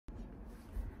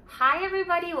Hi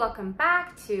everybody, welcome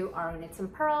back to Aro Knits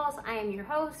and Purls. I am your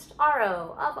host,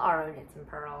 Aro of Aro Knits and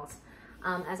Purls.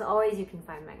 As always, you can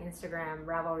find my Instagram,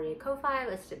 Ravelry Ko-Fi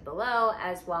listed below,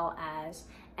 as well as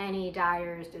any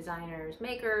dyers, designers,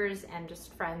 makers, and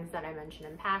just friends that I mentioned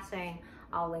in passing.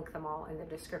 I'll link them all in the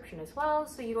description as well,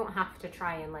 so you don't have to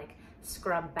try and like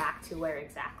scrub back to where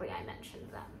exactly I mentioned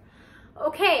them.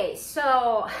 Okay,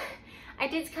 so I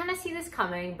did kind of see this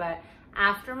coming, but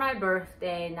after my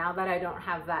birthday, now that I don't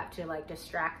have that to like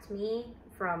distract me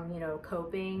from, you know,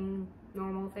 coping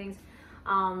normal things,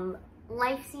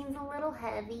 life seems a little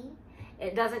heavy.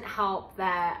 It doesn't help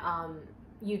that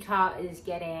Utah is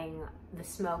getting the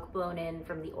smoke blown in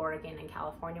from the Oregon and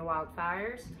California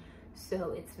wildfires.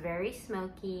 So it's very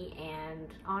smoky and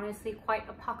honestly quite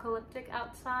apocalyptic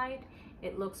outside.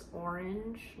 It looks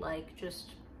orange, like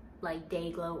just like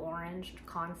day glow orange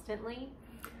constantly.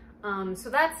 So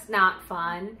that's not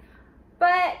fun,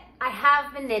 but I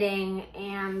have been knitting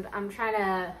and I'm trying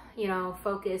to, you know,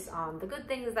 focus on the good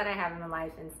things that I have in my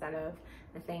life instead of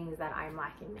the things that I'm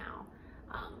lacking now.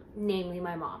 Namely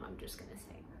my mom, I'm just gonna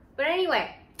say. But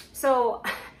anyway, so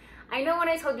I know when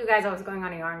I told you guys I was going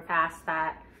on a yarn fast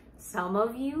that some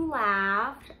of you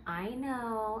laughed, I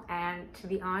know. And to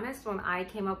be honest, when I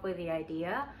came up with the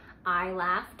idea, I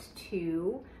laughed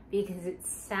too because it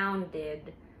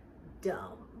sounded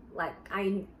dumb. Like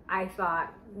I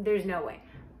thought there's no way,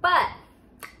 but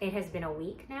it has been a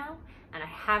week now and I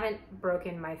haven't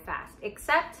broken my fast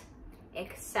except,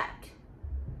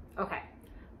 okay.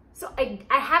 So I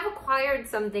have acquired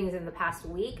some things in the past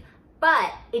week,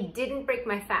 but it didn't break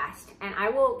my fast. And I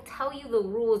will tell you the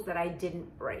rules that I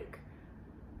didn't break,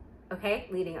 okay,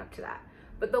 leading up to that.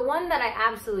 But the one that I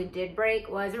absolutely did break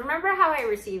was, remember how I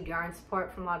received yarn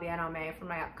support from La Bien en Mai for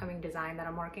my upcoming design that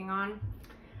I'm working on?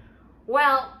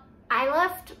 Well, I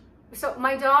left, so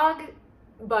my dog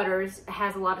Butters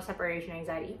has a lot of separation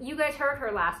anxiety. You guys heard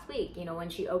her last week, you know, when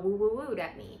she woo-woo-wooed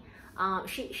at me.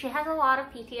 She has a lot of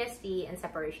PTSD and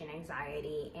separation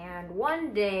anxiety, and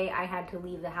one day I had to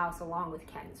leave the house along with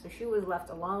Ken. So she was left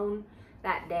alone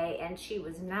that day and she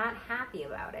was not happy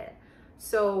about it.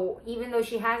 So even though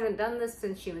she hasn't done this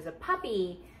since she was a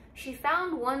puppy, she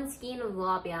found one skein of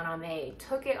La Bien en Mai,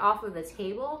 took it off of the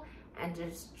table and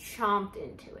just chomped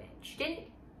into it. She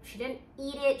didn't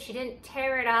eat it, she didn't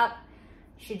tear it up,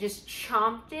 she just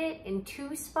chomped it in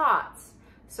 2 spots.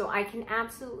 So I can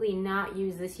absolutely not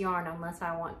use this yarn unless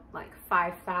I want like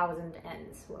 5,000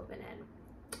 ends woven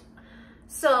in.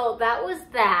 So that was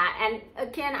that. And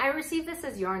again, I received this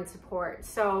as yarn support.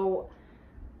 So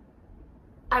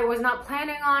I was not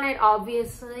planning on it,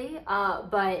 obviously,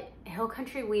 but Hill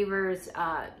Country Weavers,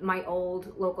 my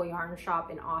old local yarn shop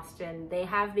in Austin, they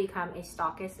have become a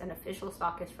stockist, an official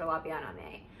stockist for La Bien en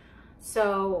Mai.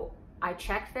 So I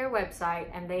checked their website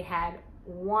and they had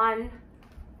one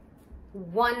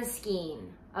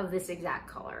skein of this exact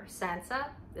color, Sansa.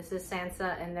 This is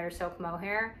Sansa in their silk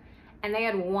mohair, and they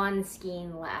had one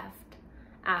skein left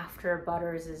after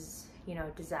Butters' you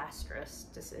know, disastrous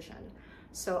decision.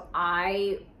 So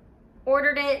I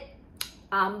ordered it,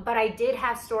 but I did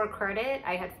have store credit.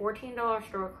 I had $14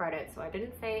 store credit, so I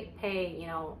didn't pay, you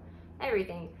know,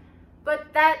 everything.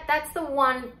 But that's the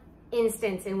one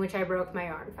instance in which I broke my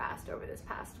yarn fast over this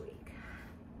past week.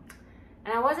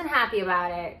 And I wasn't happy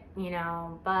about it, you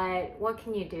know, but what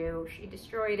can you do? She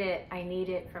destroyed it. I need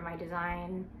it for my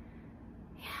design.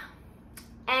 Yeah.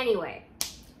 Anyway,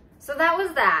 so that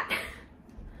was that.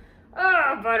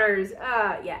 Oh, Butters.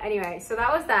 Yeah, anyway, so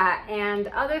that was that, and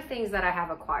other things that I have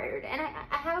acquired. And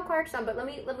I have acquired some, but let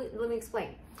me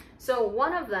explain. So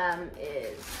one of them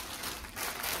is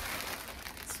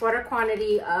sweater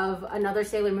quantity of another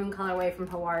Sailor Moon colorway from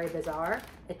Hawaii Bazaar,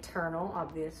 Eternal,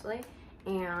 obviously.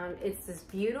 And it's this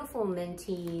beautiful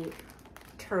minty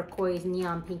turquoise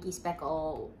neon pinky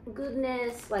speckle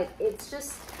goodness. Like,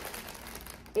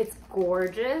 it's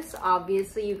gorgeous.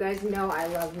 Obviously, you guys know I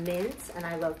love mints and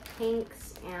I love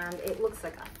pinks, and it looks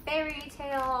like a fairy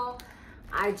tale.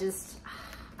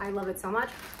 I love it so much.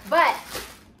 But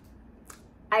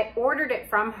I ordered it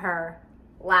from her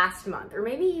last month, or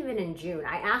maybe even in June.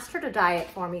 I asked her to dye it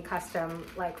for me custom,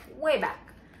 like way back.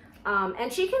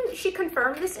 And she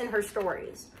confirmed this in her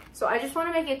stories. So I just want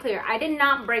to make it clear, I did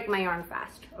not break my yarn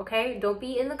fast, okay? Don't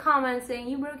be in the comments saying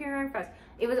you broke your yarn fast.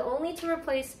 It was only to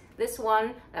replace this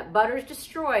one that Butters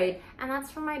destroyed, and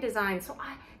that's for my design. So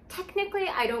technically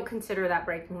I don't consider that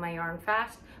breaking my yarn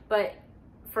fast, but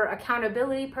for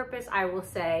accountability purpose, I will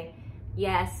say,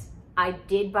 yes, I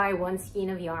did buy one skein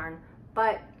of yarn,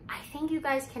 but I think you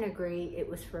guys can agree it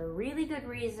was for a really good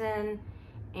reason,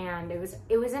 and it was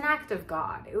an act of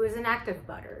God. It was an act of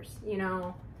Butters, you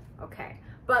know? Okay.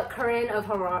 But Corinne of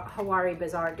Hawari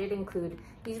Bazaar did include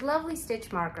these lovely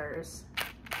stitch markers.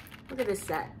 Look at this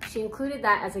set. She included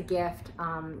that as a gift,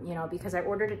 you know, because I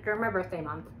ordered it during my birthday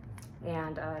month,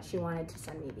 and she wanted to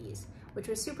send me these, which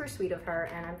was super sweet of her,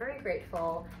 and I'm very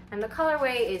grateful. And the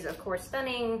colorway is, of course,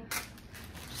 stunning.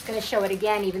 Just gonna show it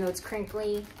again, even though it's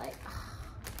crinkly. Like,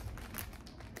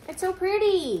 it's so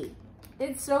pretty.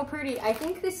 It's so pretty. I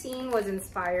think the scene was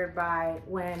inspired by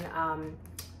when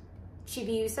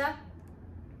Shibui,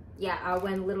 yeah,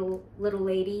 when little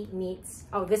lady meets,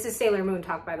 oh, this is Sailor Moon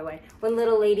talk, by the way. When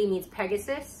little lady meets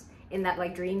Pegasus in that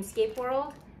like dreamscape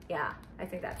world. Yeah, I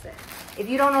think that's it. If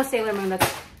you don't know Sailor Moon,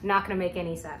 that's not gonna make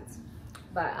any sense.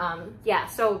 But yeah,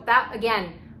 so that,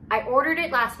 again, I ordered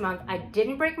it last month. I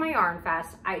didn't break my yarn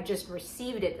fast. I just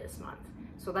received it this month.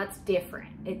 So that's different.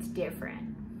 It's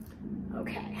different.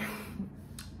 Okay.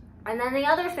 And then the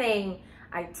other thing,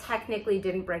 I technically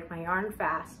didn't break my yarn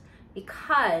fast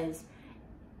because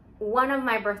one of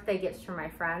my birthday gifts from my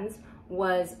friends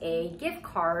was a gift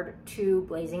card to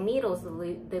Blazing Needles,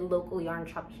 the local yarn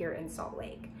shop here in Salt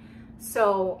Lake.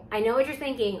 So I know what you're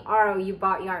thinking, Aro, you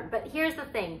bought yarn, but here's the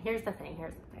thing.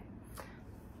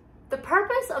 The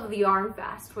purpose of the Yarn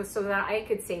Fast was so that I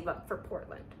could save up for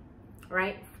Portland,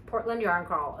 right? Portland yarn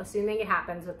crawl, assuming it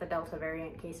happens with the Delta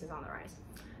variant cases on the rise.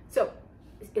 So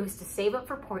it was to save up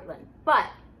for Portland, but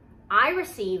I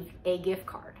received a gift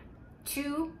card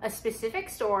to a specific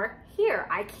store here.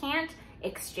 I can't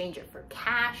exchange it for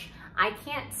cash. I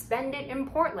can't spend it in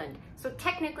Portland. So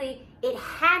technically it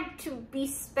had to be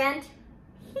spent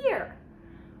here,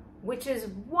 which is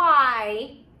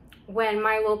why when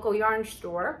my local yarn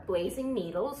store, Blazing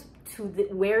Needles,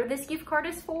 where this gift card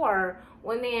is for,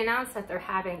 when they announced that they're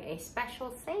having a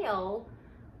special sale,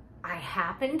 I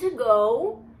happened to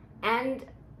go, and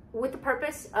with the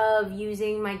purpose of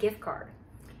using my gift card.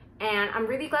 And I'm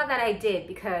really glad that I did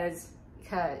because,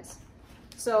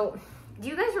 so do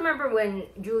you guys remember when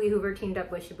Julie Hoover teamed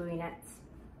up with Shibui Nets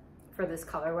for this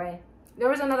colorway? There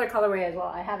was another colorway as well.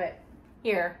 I have it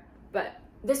here, but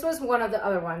this was one of the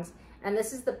other ones. And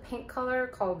this is the pink color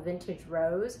called Vintage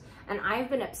Rose. And I've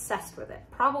been obsessed with it,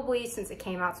 probably since it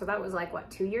came out. So that was like,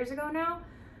 what, 2 years ago now?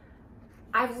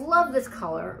 I've loved this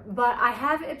color, but I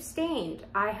have abstained.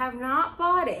 I have not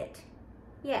bought it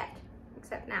yet,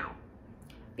 except now.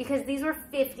 Because these were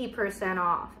 50%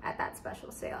 off at that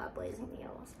special sale at Blazing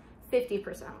Needles.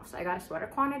 50% off. So I got a sweater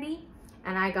quantity,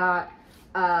 and I got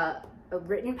a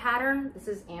written pattern. This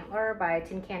is Antler by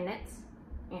Tin Can Knits.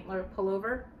 Antler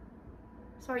pullover.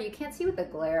 Sorry, you can't see with the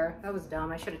glare. That was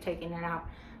dumb. I should have taken it out.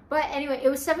 But anyway, it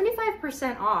was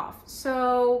 75% off.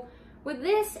 So with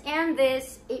this and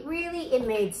this, it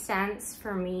made sense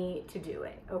for me to do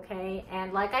it, okay?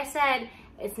 And like I said,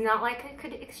 it's not like I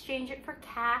could exchange it for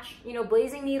cash. You know,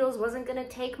 Blazing Needles wasn't gonna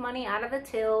take money out of the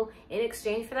till in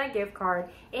exchange for that gift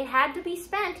card. It had to be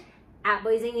spent at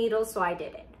Blazing Needles, so I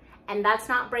did it. And that's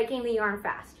not breaking the yarn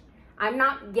fast. I'm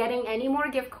not getting any more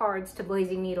gift cards to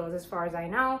Blazing Needles as far as I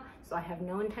know, so I have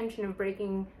no intention of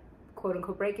breaking, quote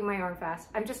unquote, breaking my yarn fast.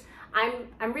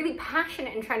 I'm really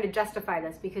passionate in trying to justify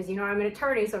this because, you know, I'm an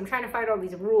attorney, so I'm trying to fight all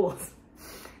these rules.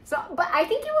 So, but I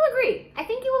think you will agree. I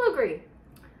think you will agree.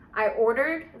 I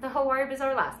ordered the Hawari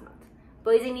Bazaar last month.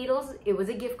 Blazing Needles, it was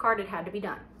a gift card, it had to be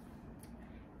done.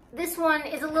 This one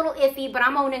is a little iffy, but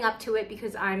I'm owning up to it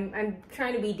because I'm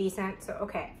trying to be decent, so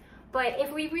okay. But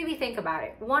if we really think about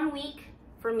it, 1 week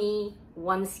for me,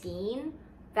 one skein,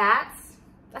 that's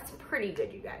pretty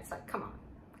good, you guys. Like, come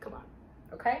on,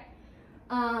 okay?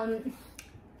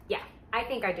 Yeah, I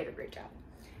think I did a great job.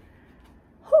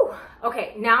 Whew.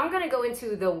 Okay, now I'm gonna go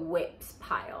into the whips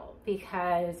pile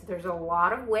because there's a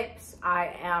lot of whips.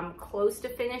 I am close to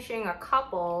finishing a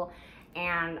couple,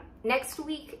 and next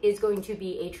week is going to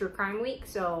be a true crime week,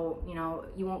 so, you know,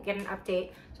 you won't get an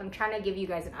update. So I'm trying to give you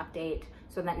guys an update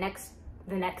so that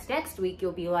the next week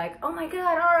you'll be like, oh my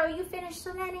God, Aro, you finished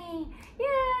so many,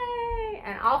 yay!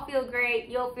 And I'll feel great,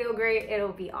 you'll feel great, it'll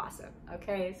be awesome,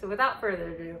 okay? So without further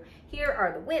ado, here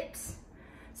are the whips.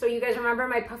 So you guys remember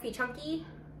my Puffy Chunky?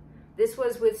 This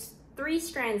was with 3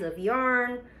 strands of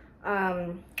yarn.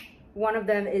 One of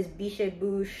them is Biche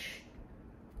Bouche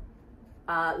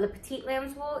Le Petit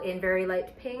Lamb's Wool in very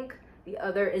light pink. The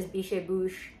other is Biche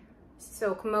Bouche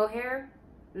Silk Mohair,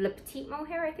 Le Petit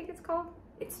Mohair, I think it's called.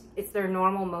 It's their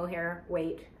normal mohair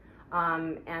weight.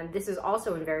 And this is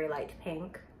also in very light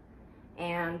pink.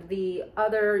 And the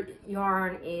other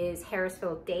yarn is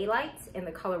Harrisville Daylights in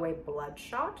the colorway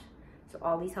Bloodshot. So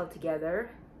all these held together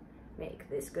make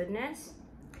this goodness.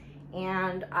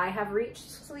 And I have reached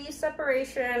sleeve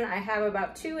separation. I have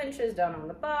about 2 inches done on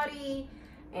the body,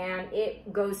 and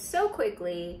it goes so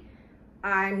quickly.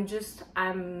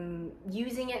 I'm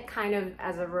using it kind of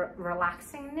as a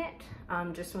relaxing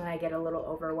knit, just when I get a little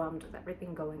overwhelmed with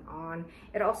everything going on.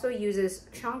 It also uses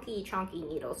chunky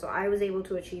needles, so I was able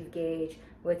to achieve gauge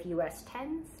with US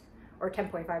 10s, or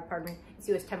 10.5, pardon me. It's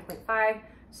US 10.5,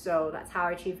 so that's how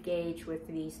I achieved gauge with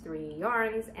these 3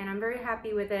 yarns, and I'm very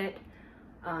happy with it.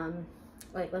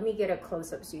 Like, let me get a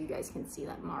close-up so you guys can see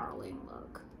that marling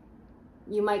look.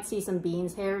 You might see some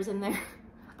beans hairs in there.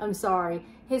 I'm sorry.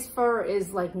 His fur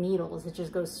is like needles. It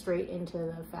just goes straight into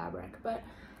the fabric. But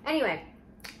anyway,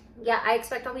 yeah, I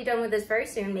expect I'll be done with this very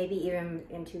soon, maybe even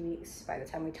in 2 weeks by the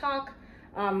time we talk.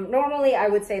 Normally I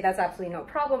would say that's absolutely no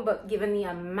problem, but given the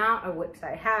amount of whips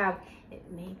I have,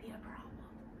 it may be a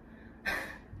problem.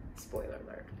 Spoiler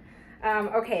alert.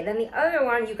 Okay, then the other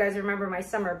one, you guys remember my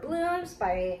Summer Blooms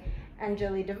by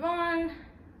Angeli Devon.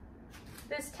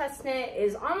 This test knit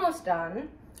is almost done.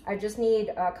 I just need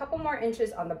a couple more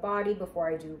inches on the body before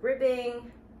I do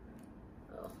ribbing.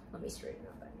 Oh, let me straighten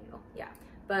up that needle. Yeah,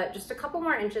 but just a couple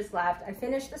more inches left. I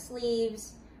finished the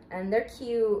sleeves and they're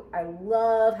cute. I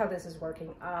love how this is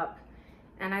working up.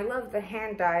 And I love the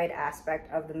hand-dyed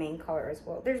aspect of the main color as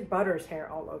well. There's Butter's hair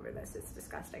all over this. It's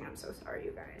disgusting. I'm so sorry,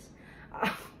 you guys.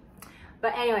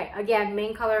 But anyway, again,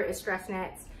 main color is Stress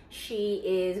Knits. She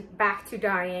is back to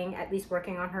dyeing, at least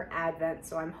working on her advent.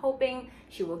 So I'm hoping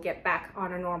she will get back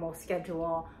on a normal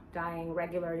schedule, dyeing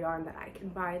regular yarn that I can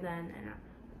buy then. And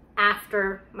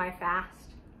after my fast.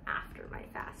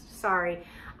 Sorry,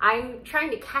 I'm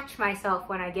trying to catch myself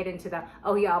when I get into the,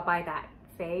 oh yeah, I'll buy that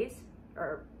phase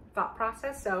or thought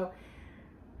process. So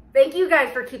thank you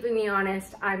guys for keeping me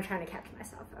honest. I'm trying to catch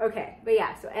myself. Okay, but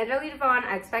yeah, so Angeli Devon,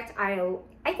 I expect I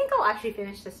think I'll actually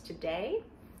finish this today.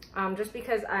 Just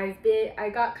because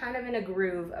I got kind of in a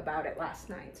groove about it last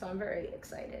night, so I'm very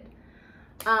excited.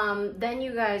 Then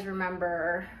you guys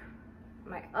remember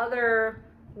my other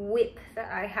whip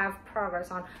that I have progress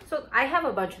on. So I have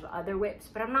a bunch of other whips,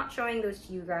 but I'm not showing those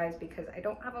to you guys because I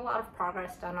don't have a lot of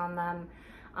progress done on them.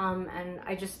 And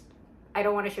I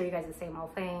don't want to show you guys the same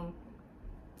old thing.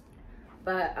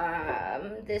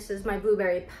 But this is my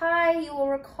Blueberry Pie, you will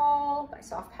recall, by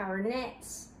Soft Power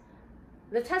Knits.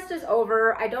 The test is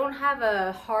over. I don't have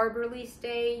a hard release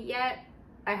day yet.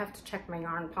 I have to check my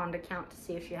Yarn Pond account to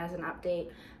see if she has an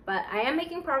update. But I am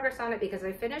making progress on it because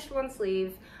I finished one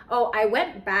sleeve. Oh, I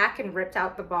went back and ripped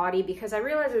out the body because I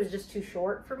realized it was just too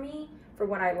short for me, for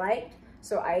what I liked.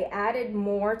 So I added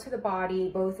more to the body,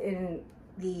 both in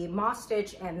the moss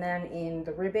stitch and then in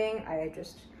the ribbing. I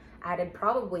just added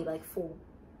probably like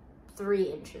 3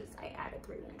 inches. I added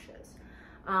 3 inches.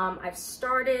 I've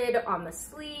started on the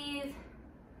sleeve.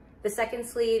 The second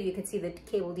sleeve, you can see the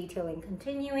cable detailing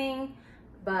continuing,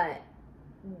 but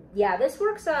yeah, this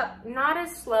works up not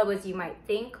as slow as you might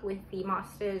think with the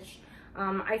moss stitch.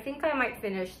 I think I might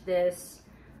finish this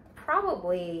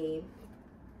probably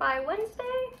by Wednesday.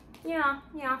 Yeah,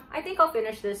 I think I'll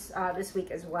finish this this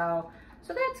week as well.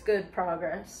 So that's good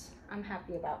progress. I'm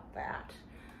happy about that.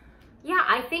 Yeah,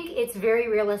 I think it's very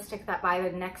realistic that by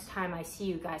the next time I see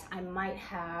you guys, I might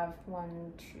have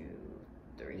 1, 2,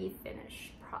 3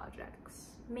 finished projects.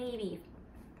 Maybe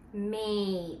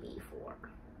 4.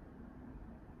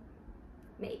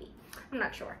 Maybe. I'm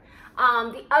not sure.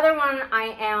 The other one,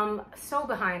 I am so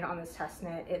behind on this test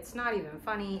knit. It's not even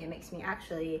funny. It makes me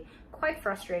actually quite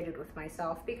frustrated with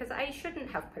myself because I shouldn't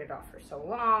have put it off for so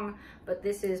long. But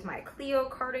this is my Clio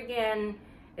cardigan.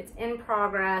 It's in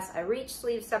progress. I reached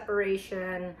sleeve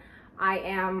separation. I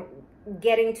am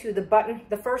getting to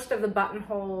the first of the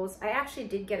buttonholes. I actually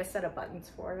did get a set of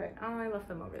buttons for it. Oh, I left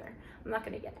them over there. I'm not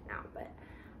gonna get it now, but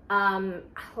I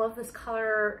love this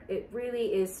color. It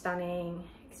really is stunning.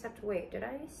 Except, wait, did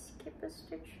I skip a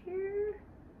stitch here?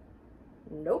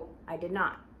 Nope, I did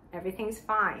not. Everything's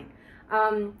fine.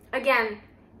 Again,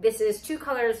 this is 2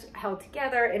 colors held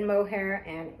together in mohair,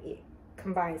 and it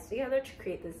combines together to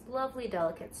create this lovely,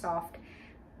 delicate, soft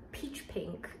peach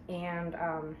pink. And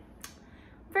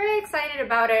very excited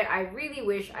about it. I really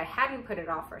wish I hadn't put it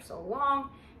off for so long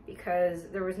because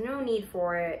there was no need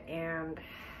for it,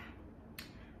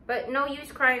 but no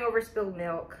use crying over spilled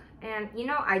milk. And you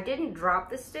know, I didn't drop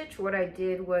the stitch. What I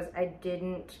did was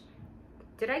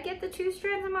did I get the 2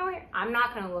 strands of mohair? I'm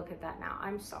not gonna look at that now.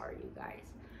 I'm sorry, you guys.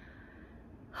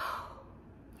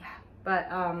 Yeah, but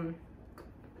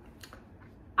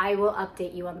I will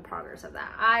update you on the progress of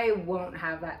that. I won't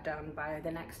have that done by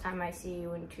the next time I see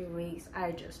you in 2 weeks.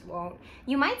 I just won't.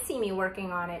 You might see me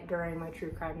working on it during my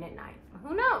True Crime Knit Night.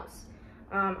 Who knows?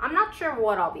 I'm not sure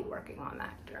what I'll be working on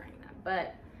that during that,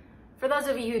 but for those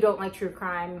of you who don't like true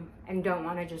crime and don't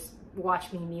want to just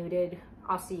watch me muted,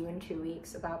 I'll see you in 2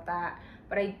 weeks about that.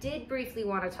 but I did briefly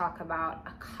want to talk about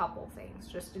a couple things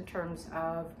just in terms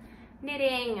of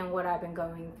knitting and what I've been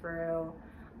going through.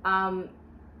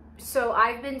 So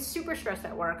I've been super stressed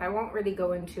at work. I won't really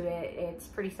go into it. It's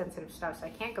pretty sensitive stuff, so I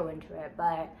can't go into it,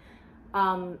 but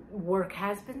work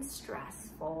has been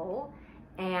stressful,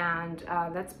 and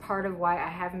that's part of why I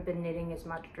haven't been knitting as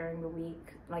much during the week,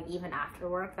 like even after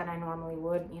work, than I normally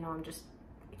would. You know,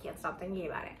 I can't stop thinking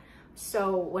about it.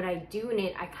 So when I do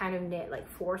knit, I kind of knit like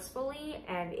forcefully,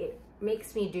 and it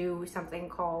makes me do something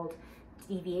called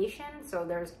deviation. So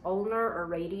there's ulnar or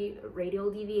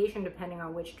radial deviation, depending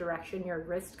on which direction your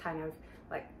wrist kind of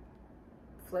like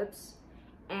flips.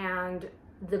 And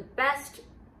the best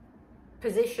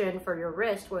position for your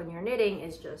wrist when you're knitting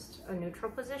is just a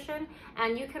neutral position.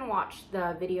 And you can watch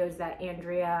the videos that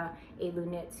Andrea Elu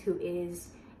knits, who is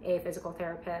a physical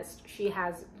therapist. She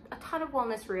has a ton of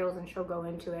wellness reels and she'll go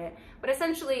into it. But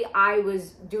essentially I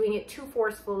was doing it too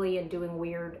forcefully and doing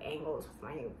weird angles with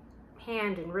my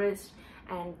hand and wrist,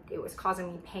 and it was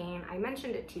causing me pain. I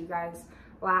mentioned it to you guys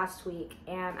last week,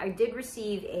 and I did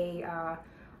receive a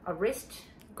wrist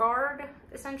guard,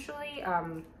 essentially,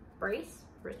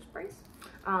 wrist brace.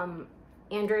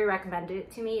 Andrea recommended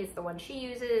it to me. It's the one she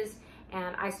uses,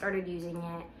 and I started using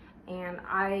it. And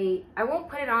I won't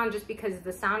put it on just because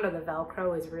the sound of the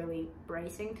Velcro is really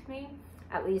bracing to me,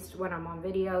 at least when I'm on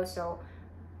video. So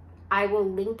I will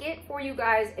link it for you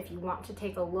guys if you want to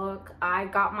take a look. I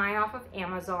got mine off of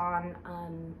Amazon.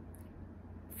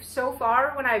 So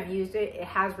far when I've used it, it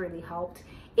has really helped.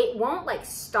 It won't like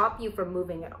stop you from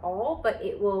moving at all, but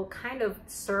it will kind of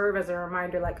serve as a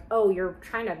reminder like, oh, you're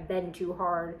trying to bend too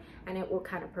hard, and it will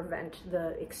kind of prevent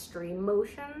the extreme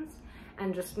motions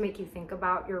and just make you think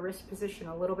about your wrist position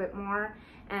a little bit more.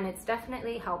 And it's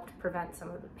definitely helped prevent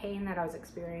some of the pain that I was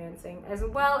experiencing, as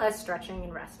well as stretching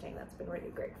and resting. That's been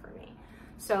really great for me.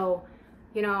 So,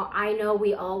 you know, I know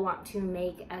we all want to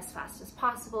make as fast as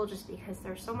possible just because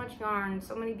there's so much yarn,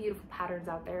 so many beautiful patterns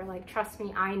out there. Like, trust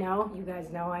me, I know, you guys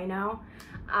know I know.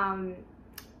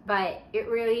 But it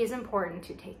really is important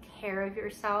to take care of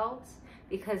yourselves,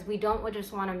 because we don't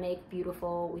just want to make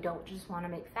beautiful, we don't just want to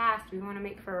make fast, we want to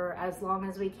make for as long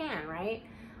as we can, right?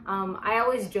 I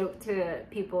always joke to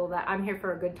people that I'm here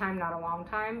for a good time, not a long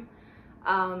time.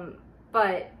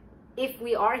 But if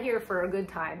we are here for a good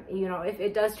time, you know, if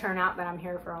it does turn out that I'm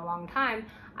here for a long time,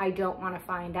 I don't want to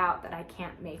find out that I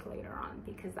can't make later on,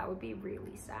 because that would be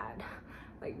really sad,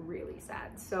 like really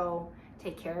sad. So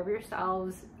take care of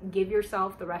yourselves, give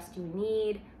yourself the rest you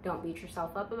need, don't beat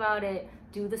yourself up about it,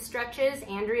 do the stretches.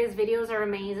 Andrea's videos are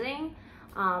amazing.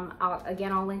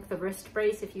 I'll link the wrist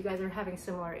brace if you guys are having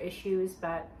similar issues,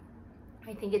 but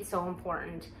I think it's so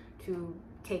important to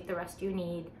take the rest you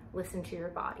need, listen to your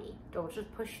body. Don't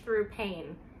just push through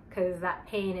pain, because that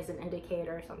pain is an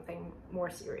indicator of something more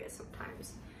serious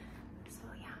sometimes. So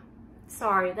yeah,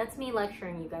 sorry, that's me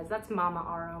lecturing you guys. That's Mama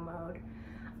RO mode.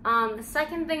 The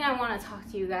second thing I want to talk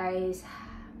to you guys,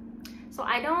 so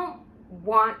I don't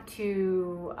want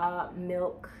to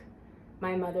milk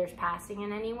my mother's passing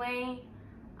in any way,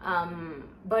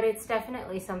 but it's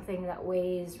definitely something that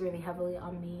weighs really heavily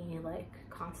on me, like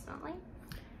constantly.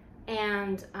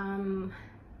 And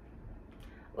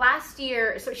last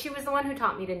year, so she was the one who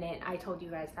taught me to knit. I told you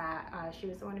guys that. She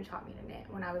was the one who taught me to knit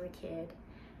when I was a kid.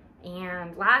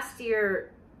 And last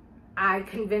year, I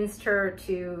convinced her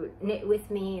to knit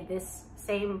with me this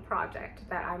same project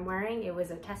that I'm wearing. It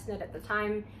was a test knit at the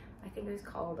time. I think it was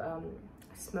called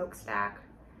Smokestack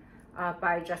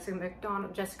by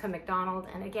Jessica McDonald.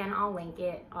 And again, I'll link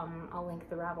it. I'll link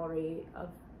the Ravelry of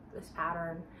this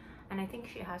pattern. And I think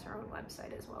she has her own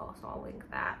website as well, so I'll link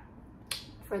that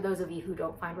for those of you who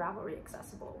don't find Ravelry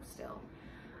accessible still.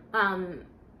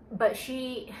 But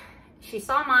she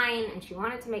saw mine and she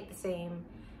wanted to make the same.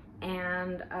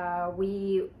 And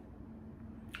we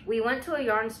went to a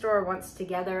yarn store once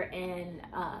together in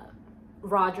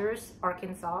Rogers,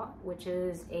 Arkansas, which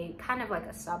is a kind of like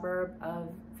a suburb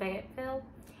of Fayetteville.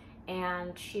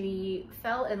 And she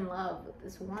fell in love with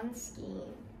this one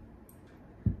skein.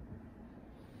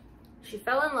 She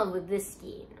fell in love with this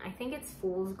skein. I think it's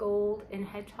Fool's Gold in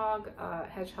Hedgehog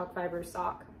Fibers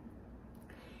sock.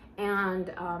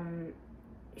 And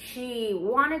she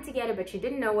wanted to get it, but she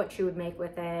didn't know what she would make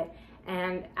with it.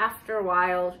 And after a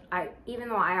while, even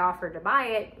though I offered to buy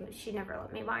it, she never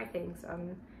let me buy things.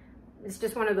 It's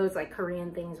just one of those like Korean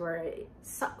things where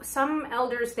some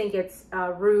elders think it's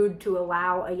rude to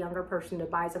allow a younger person to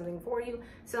buy something for you.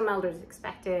 Some elders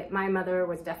expect it. My mother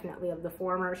was definitely of the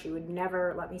former. She would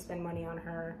never let me spend money on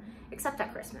her except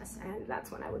at Christmas, and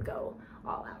that's when I would go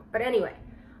all out. But anyway,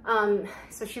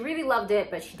 So she really loved it,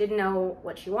 but she didn't know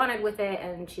what she wanted with it,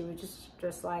 and she was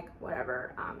just like,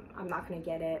 whatever, I'm not gonna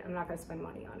get it, I'm not gonna spend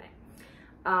money on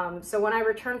it. So when I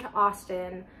returned to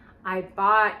Austin, I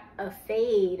bought a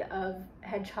fade of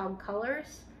hedgehog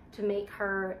colors to make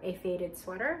her a faded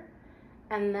sweater.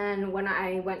 And then when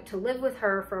I went to live with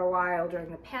her for a while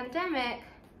during the pandemic,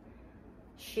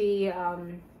 she,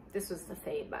 this was the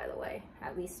fade, by the way,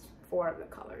 at least 4 of the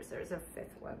colors, there's a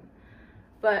 5th one.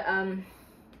 But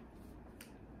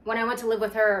when I went to live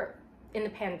with her in the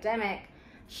pandemic,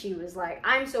 she was like,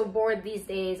 I'm so bored these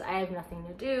days, I have nothing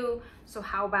to do, so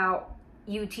how about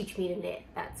you teach me to knit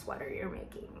that sweater you're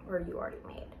making, or you already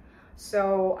made.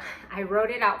 So I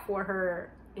wrote it out for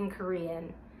her in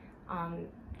Korean,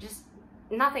 just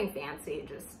nothing fancy,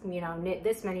 just, you know, knit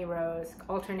this many rows,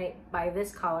 alternate by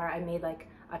this color. I made like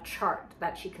a chart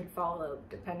that she could follow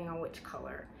depending on which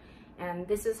color. And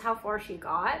this is how far she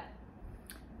got.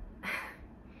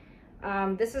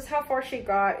 This is how far she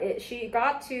got. She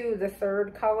got to the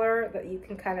 3rd color that you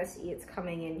can kind of see it's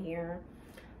coming in here.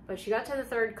 But she got to the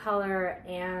 3rd color,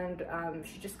 and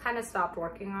she just kind of stopped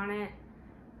working on it.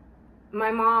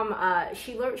 My mom,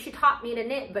 she taught me to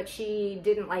knit, but she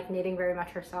didn't like knitting very much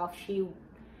herself.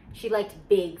 She liked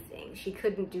big things. She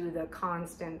couldn't do the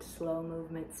constant slow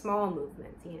movements, small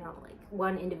movements, you know, like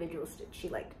one individual stitch. She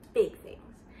liked big things.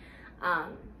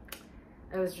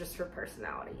 It was just her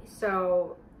personality.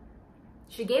 So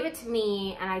she gave it to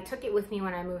me, and I took it with me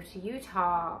when I moved to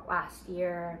Utah last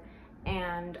year,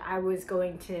 and I was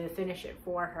going to finish it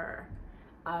for her.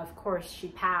 Of course, she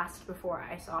passed before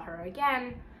I saw her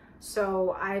again.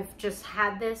 So I've just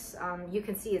had this, you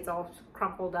can see it's all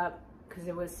crumpled up because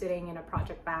it was sitting in a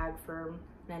project bag for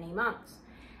many months.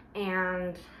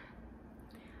 And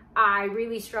I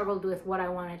really struggled with what I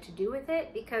wanted to do with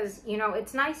it because, you know,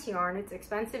 it's nice yarn, it's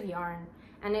expensive yarn,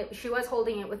 and she was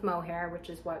holding it with mohair,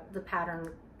 which is what the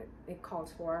pattern it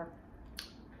calls for.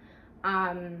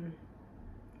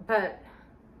 But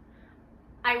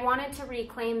I wanted to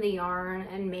reclaim the yarn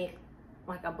and make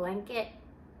like a blanket.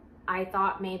 I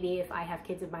thought maybe if I have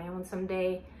kids of my own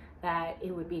someday, that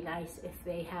it would be nice if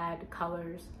they had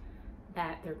colors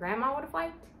that their grandma would have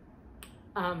liked.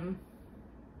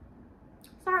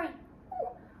 Sorry.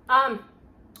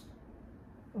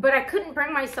 But I couldn't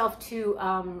bring myself to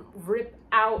rip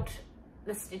out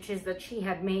the stitches that she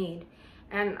had made,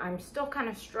 and I'm still kind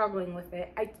of struggling with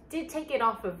it. I did take it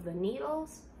off of the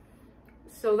needles,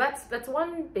 so that's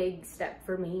one big step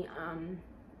for me.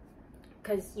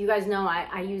 Because you guys know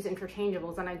I use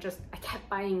interchangeables, and I kept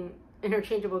buying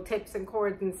interchangeable tips and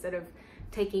cords instead of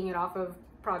taking it off of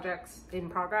projects in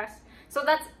progress. So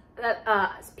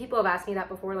people have asked me that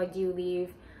before, like, do you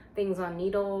leave things on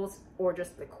needles or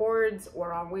just the cords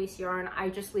or on waste yarn? I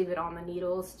just leave it on the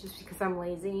needles just because I'm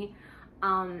lazy.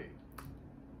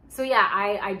 So yeah,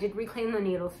 I did reclaim the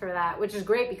needles for that, which is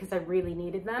great because I really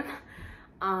needed them.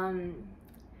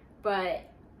 But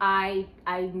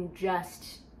I'm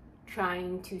just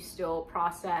trying to still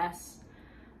process,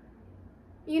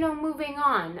 you know, moving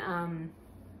on.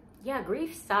 Yeah,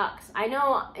 grief sucks. I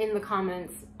know in the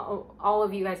comments, all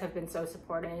of you guys have been so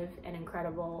supportive and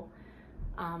incredible.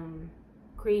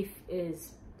 Grief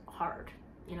is hard,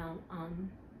 you know.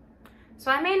 So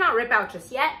I may not rip out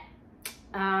just yet,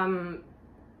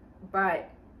 but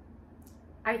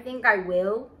I think I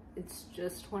will. It's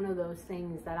just one of those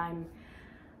things that I'm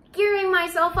gearing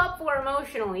myself up for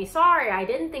emotionally. Sorry, I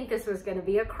didn't think this was going to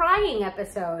be a crying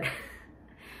episode.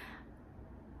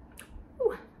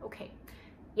 Ooh, okay.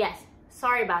 Yes,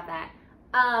 sorry about that.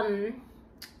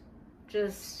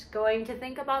 Just going to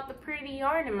think about the pretty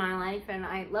yarn in my life, and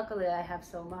luckily I have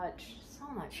so much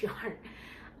yarn,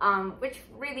 which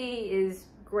really is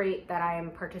great that I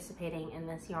am participating in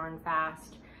this yarn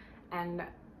fast. And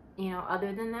you know,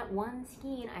 other than that one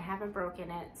skein, I haven't broken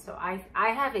it. So I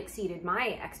have exceeded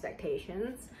my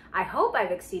expectations. I hope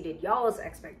I've exceeded y'all's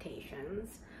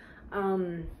expectations.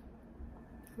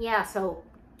 Yeah, so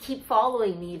keep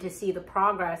following me to see the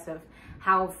progress of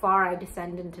how far I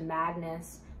descend into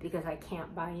madness because I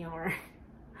can't buy yarn.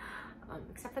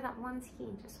 Except for that one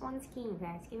skein, just one skein,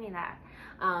 guys, give me that.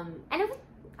 And it was,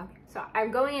 okay, so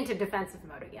I'm going into defensive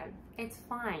mode again. It's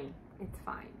fine, it's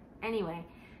fine. Anyway,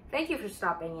 thank you for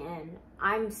stopping in.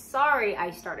 I'm sorry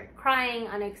I started crying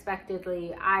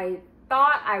unexpectedly. I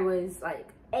thought I was like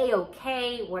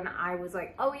a-okay when I was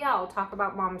like, oh yeah, I'll talk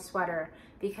about mom's sweater,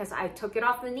 because I took it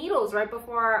off the needles right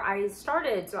before I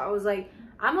started. So I was like,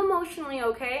 I'm emotionally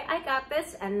okay, I got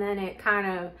this. And then it kind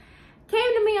of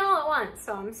came to me all at once.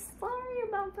 So I'm sorry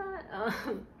about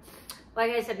that.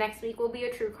 Like I said, next week will be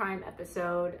a true crime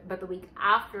episode, but the week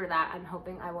after that, I'm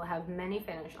hoping I will have many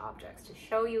finished objects to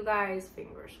show you guys.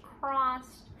 Fingers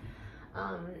crossed.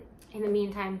 In the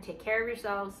meantime, take care of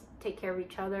yourselves, take care of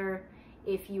each other.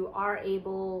 If you are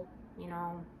able, you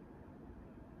know,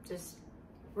 just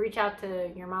reach out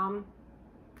to your mom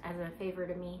as a favor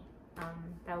to me.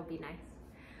 That would be nice.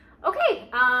 Okay,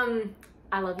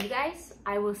 I love you guys.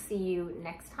 I will see you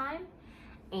next time.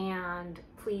 And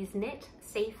please knit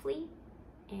safely.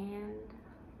 And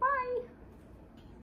bye.